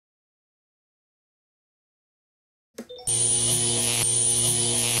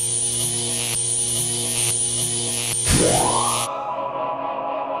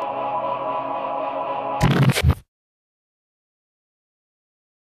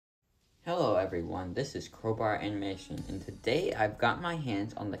Hello everyone, this is Crowbar Animation, and today I've got my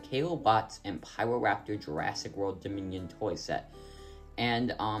hands on the Kayla and Pyroraptor Jurassic World Dominion toy set.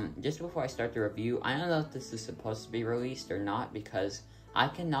 And just before I start the review, I don't know if this is supposed to be released or not, because I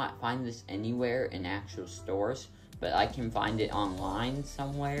cannot find this anywhere in actual stores, but I can find it online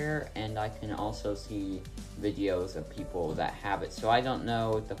somewhere, and I can also see videos of people that have it. So I don't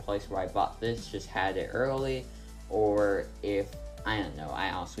know if the place where I bought this just had it early, or if I don't know,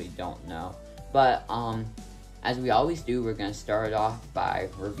 I honestly don't know. But, as we always do, we're going to start off by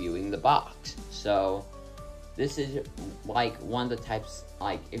reviewing the box. So, this is, like, one of the types,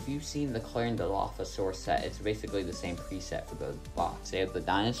 like, if you've seen the Clearing the Dilophosaurus set, it's basically the same preset for the box. They have the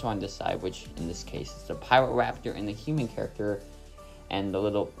dinosaur on this side, which, in this case, is the Pyroraptor and the human character, and the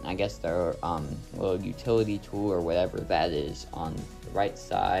little, I guess, their, little utility tool, or whatever that is, on the right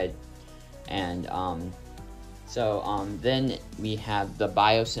side. And, then we have the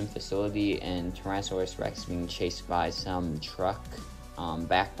Biosyn facility and Tyrannosaurus Rex being chased by some truck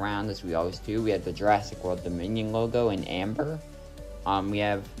background, as we always do. We have the Jurassic World Dominion logo in amber. We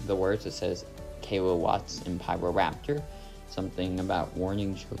have the words that says Kayla and Pyroraptor. Something about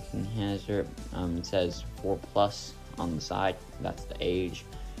warning, choking hazard. It says 4+ on the side. That's the age.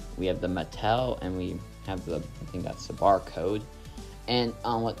 We have the Mattel, and we have the, I think that's the barcode. And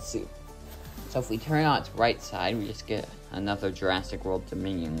let's see. So if we turn it on its right side, we just get another Jurassic World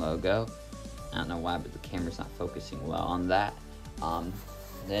Dominion logo. I don't know why, but the camera's not focusing well on that.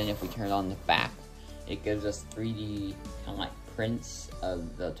 Then if we turn it on the back, it gives us 3D kind of like prints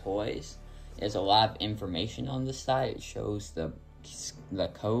of the toys. There's a lot of information on this side. It shows the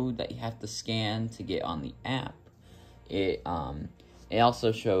code that you have to scan to get on the app. It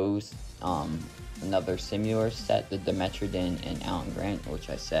also shows another similar set, the Dimetrodon and Alan Grant, which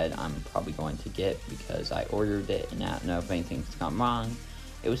I said I'm probably going to get because I ordered it and I don't know if anything's gone wrong.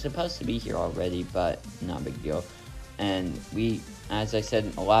 It was supposed to be here already, but not a big deal. And we, as I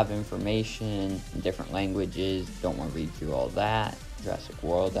said, a lot of information in different languages. Don't want to read through all that. Jurassic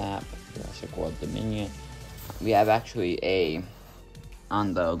World app, Jurassic World Dominion. We have actually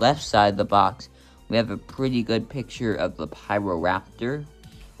on the left side of the box, we have a pretty good picture of the Pyroraptor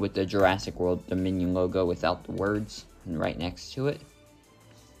with the Jurassic World Dominion logo without the words and right next to it.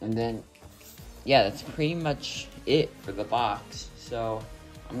 And then, yeah, that's pretty much it for the box. So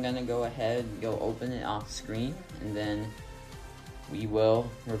I'm gonna go ahead and go open it off screen, and then we will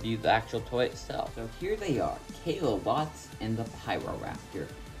review the actual toy itself. So here they are, Kayla and the Pyroraptor.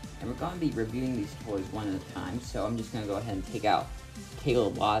 And we're gonna be reviewing these toys one at a time, so I'm just gonna go ahead and take out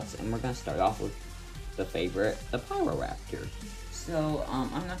Kayla, and we're gonna start off with the favorite, the Pyroraptor. So,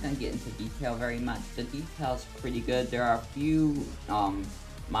 I'm not going to get into detail very much. The detail's pretty good. There are a few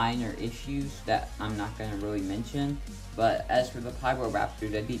minor issues that I'm not going to really mention. But as for the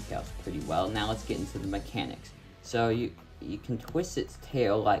Pyroraptor, the detail's pretty well. Now let's get into the mechanics. So, you can twist its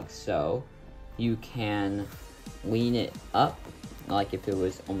tail like so. You can lean it up, like if it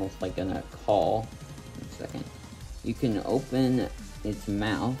was almost like gonna call. 1 second. You can open its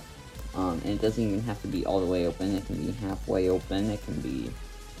mouth. And it doesn't even have to be all the way open. It can be halfway open. It can be,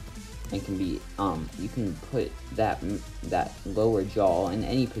 you can put that lower jaw in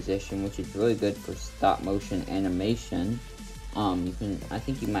any position, which is really good for stop motion animation. I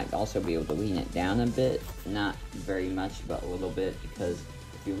think you might also be able to lean it down a bit, not very much, but a little bit, because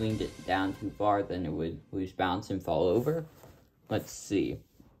if you leaned it down too far, then it would lose balance and fall over. Let's see.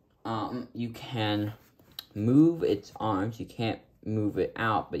 You can move its arms. You can't move it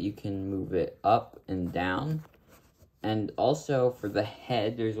out, but you can move it up and down. And also for the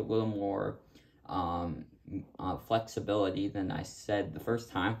head, there's a little more flexibility than I said the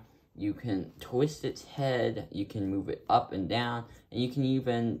first time. You can twist its head, you can move it up and down, and you can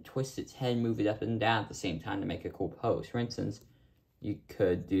even twist its head and move it up and down at the same time to make a cool pose. For instance, you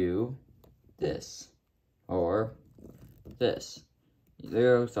could do this or this.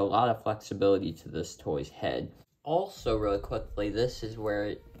 There's a lot of flexibility to this toy's head. Also, really quickly, this is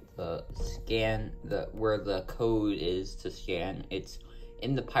where where the code is to scan. It's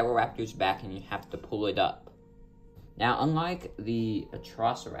in the Pyroraptor's back, and you have to pull it up. Now, unlike the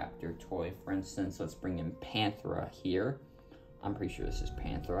Atrociraptor toy, for instance, let's bring in Panthera here. I'm pretty sure this is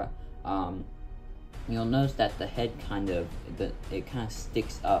Panthera. You'll notice that the head kind of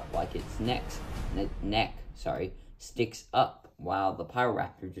sticks up, like its neck sticks up, while the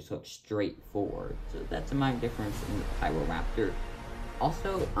Pyroraptor just looks straight forward. So that's a minor difference in the Pyroraptor.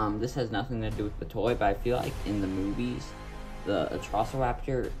 Also, this has nothing to do with the toy, but I feel like in the movies, the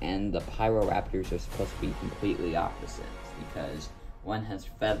Atrociraptor and the Pyroraptors are supposed to be completely opposites, because one has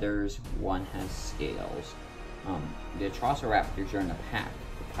feathers, one has scales. The Atrociraptors are in a pack,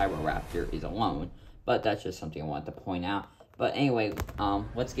 the Pyroraptor is alone, but that's just something I wanted to point out. But anyway,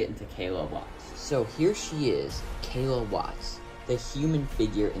 let's get into Kayla Watts. So here she is, Kayla Watts, the human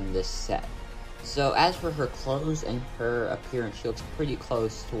figure in this set. So as for her clothes and her appearance, she looks pretty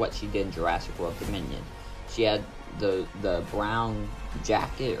close to what she did in Jurassic World Dominion. She had the brown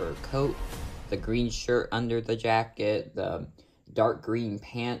jacket or coat, the green shirt under the jacket, the dark green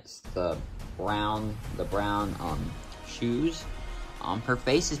pants, the brown shoes. Her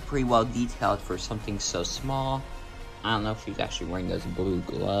face is pretty well detailed for something so small. I don't know if she was actually wearing those blue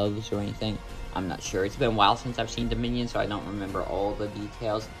gloves or anything. I'm not sure. It's been a while since I've seen Dominion, so I don't remember all the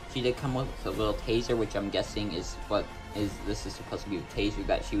details. She did come with a little taser, which I'm guessing is this is supposed to be a taser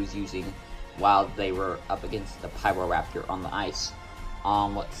that she was using while they were up against the Pyroraptor on the ice.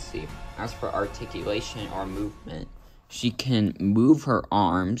 Let's see. As for articulation or movement, she can move her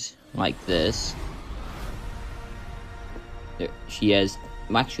arms like this. She has,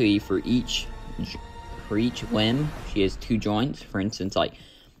 actually, for each limb, she has 2 joints. For instance, like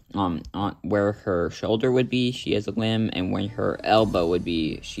on where her shoulder would be, she has a limb, and where her elbow would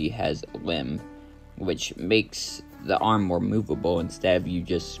be, she has a limb, which makes the arm more movable. Instead of you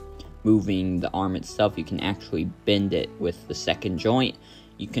just moving the arm itself, you can actually bend it with the second joint.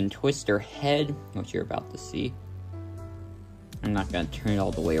 You can twist her head, which you're about to see. I'm not going to turn it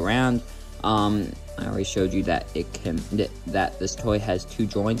all the way around. I already showed you that that this toy has 2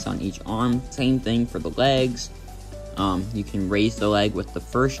 joints on each arm. Same thing for the legs. You can raise the leg with the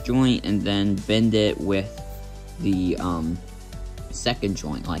first joint and then bend it with the second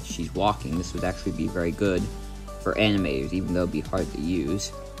joint, like she's walking. This would actually be very good for animators, even though it'd be hard to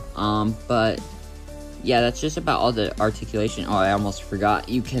use. But yeah, that's just about all the articulation. Oh, I almost forgot.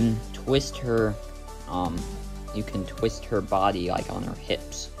 You can twist her body like on her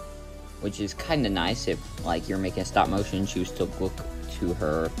hips, which is kind of nice. If like you're making a stop motion, she would still look to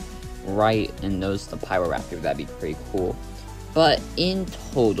her right and notice the Pyroraptor. That'd be pretty cool. But in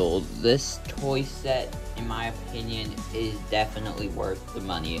total, this toy set, in my opinion, is definitely worth the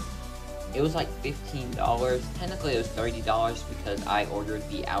money. It was like $15. Technically, it was $30 because I ordered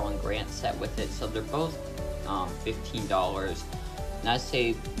the Alan Grant set with it. So they're both $15. And I'd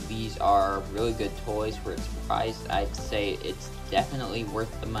say these are really good toys for its price. I'd say it's definitely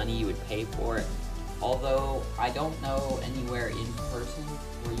worth the money you would pay for it. Although, I don't know anywhere in person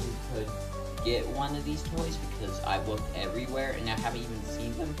where you could get one of these toys, because I've looked everywhere and I haven't even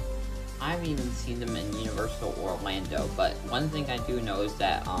seen them. I haven't even seen them in Universal Orlando. But one thing I do know is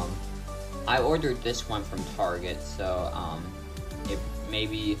that I ordered this one from Target, so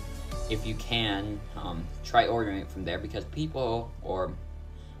if you can, try ordering it from there, because there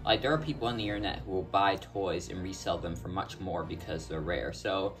are people on the internet who will buy toys and resell them for much more because they're rare.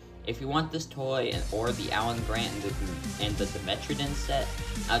 So if you want this toy or the Alan Grant and the Dimetrodon set,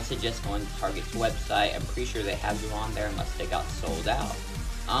 I would suggest going to Target's website. I'm pretty sure they have them on there unless they got sold out.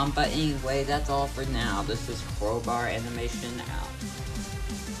 But anyway, that's all for now. This is Crowbar Animation out.